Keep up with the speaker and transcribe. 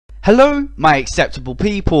Hello, my acceptable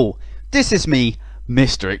people. This is me,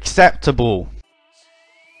 Mr. Acceptable.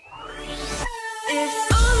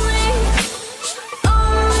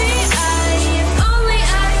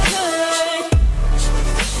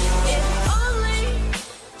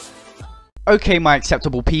 Okay, my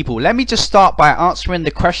acceptable people, let me just start by answering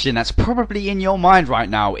the question that's probably in your mind right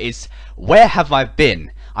now is, where have I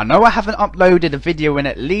been? I know I haven't uploaded a video in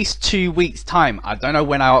at least 2 weeks time. I don't know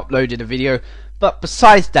when I uploaded a video, but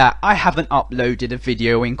besides that, I haven't uploaded a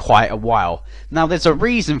video in quite a while. Now there's a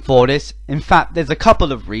reason for this. In fact, there's a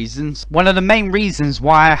couple of reasons. One of the main reasons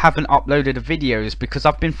why I haven't uploaded a video is because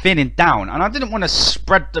I've been feeling down, and I didn't want to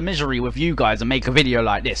spread the misery with you guys and make a video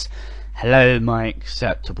like this. Hello, my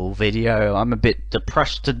acceptable video. I'm a bit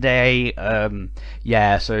depressed today.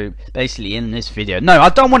 Yeah, so basically in this video, no, I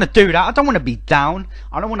don't want to do that. I don't want to be down.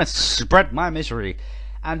 I don't want to spread my misery.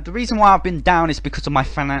 And the reason why I've been down is because of my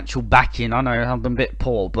financial backing. I know I'm a bit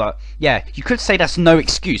poor, but yeah, you could say that's no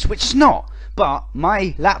excuse, which is not. But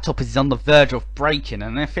my laptop is on the verge of breaking,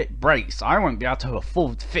 and if it breaks, I won't be able to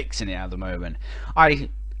afford fixing it at the moment. I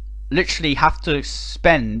literally have to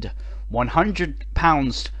spend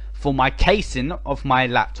 £100 for my casing of my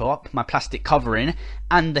laptop, my plastic covering,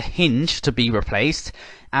 and the hinge to be replaced,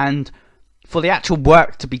 and for the actual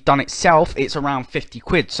work to be done itself, it's around 50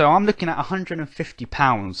 quid. So I'm looking at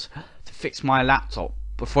 £150 to fix my laptop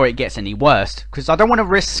before it gets any worse, because I don't want to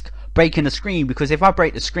risk breaking the screen, because if I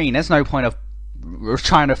break the screen, there's no point of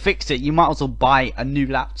trying to fix it. You might as well buy a new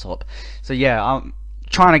laptop. So yeah, I'm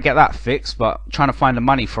trying to get that fixed, but trying to find the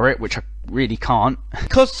money for it, which I really can't.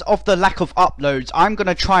 Because of the lack of uploads, I'm going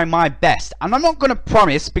to try my best, and I'm not going to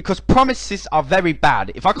promise, because promises are very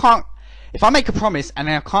bad. If I make a promise and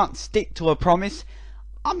I can't stick to a promise,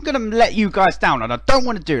 I'm going to let you guys down, and I don't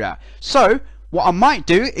want to do that. So what I might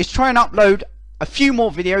do is try and upload a few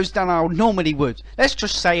more videos than I normally would. Let's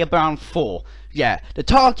just say around 4. Yeah, the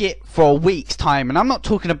target for a week's time, and I'm not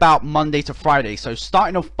talking about Monday to Friday, so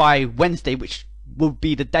starting off by Wednesday, which will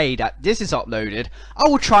be the day that this is uploaded, I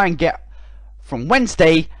will try and get from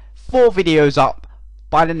Wednesday 4 videos up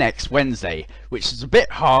by the next Wednesday, which is a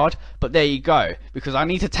bit hard, but there you go, because I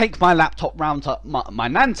need to take my laptop round to my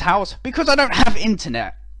nan's house because I don't have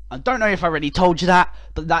internet. I don't know if I already told you that,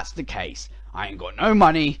 but that's the case. I ain't got no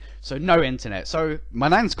money, so no internet. So my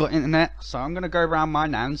nan's got internet, so I'm gonna go around my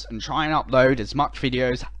nan's and try and upload as much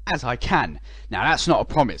videos as I can. Now that's not a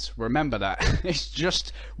promise, remember that. It's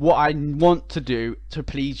just what I want to do to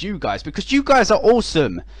please you guys, because you guys are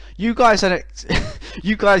awesome. You guys are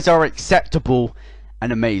you guys are acceptable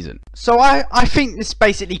and amazing. So I think this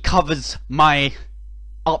basically covers my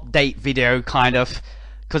update video, kind of,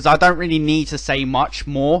 because I don't really need to say much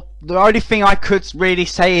more. The only thing I could really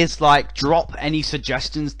say is, like, drop any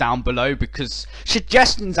suggestions down below, because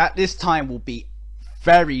suggestions at this time will be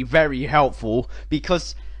very, very helpful,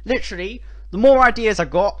 because literally the more ideas I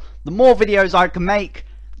got, the more videos I can make,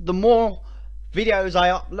 the more videos I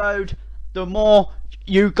upload, the more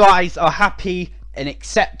you guys are happy and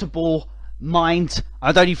acceptable mind.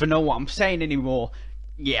 I don't even know what I'm saying anymore.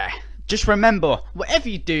 Yeah, just remember, whatever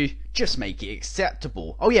you do, just make it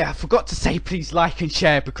acceptable. Oh yeah, I forgot to say please like and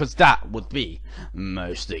share, because that would be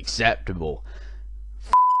most acceptable.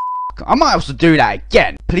 I might also do that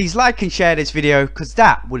again. Please like and share this video, because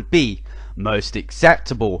that would be most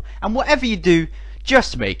acceptable. And whatever you do,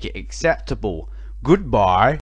 just make it acceptable. Goodbye.